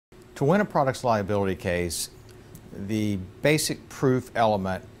To win a product's liability case, the basic proof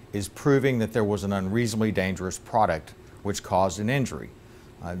element is proving that there was an unreasonably dangerous product which caused an injury.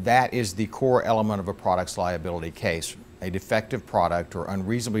 That is the core element of a product's liability case, a defective product or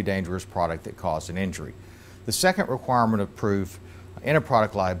unreasonably dangerous product that caused an injury. The second requirement of proof in a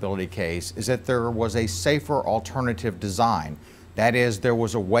product liability case is that there was a safer alternative design. That is, there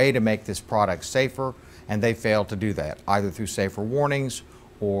was a way to make this product safer, and they failed to do that, either through safer warnings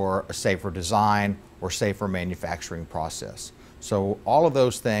or a safer design or safer manufacturing process. So all of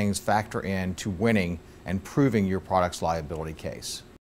those things factor into winning and proving your product's liability case.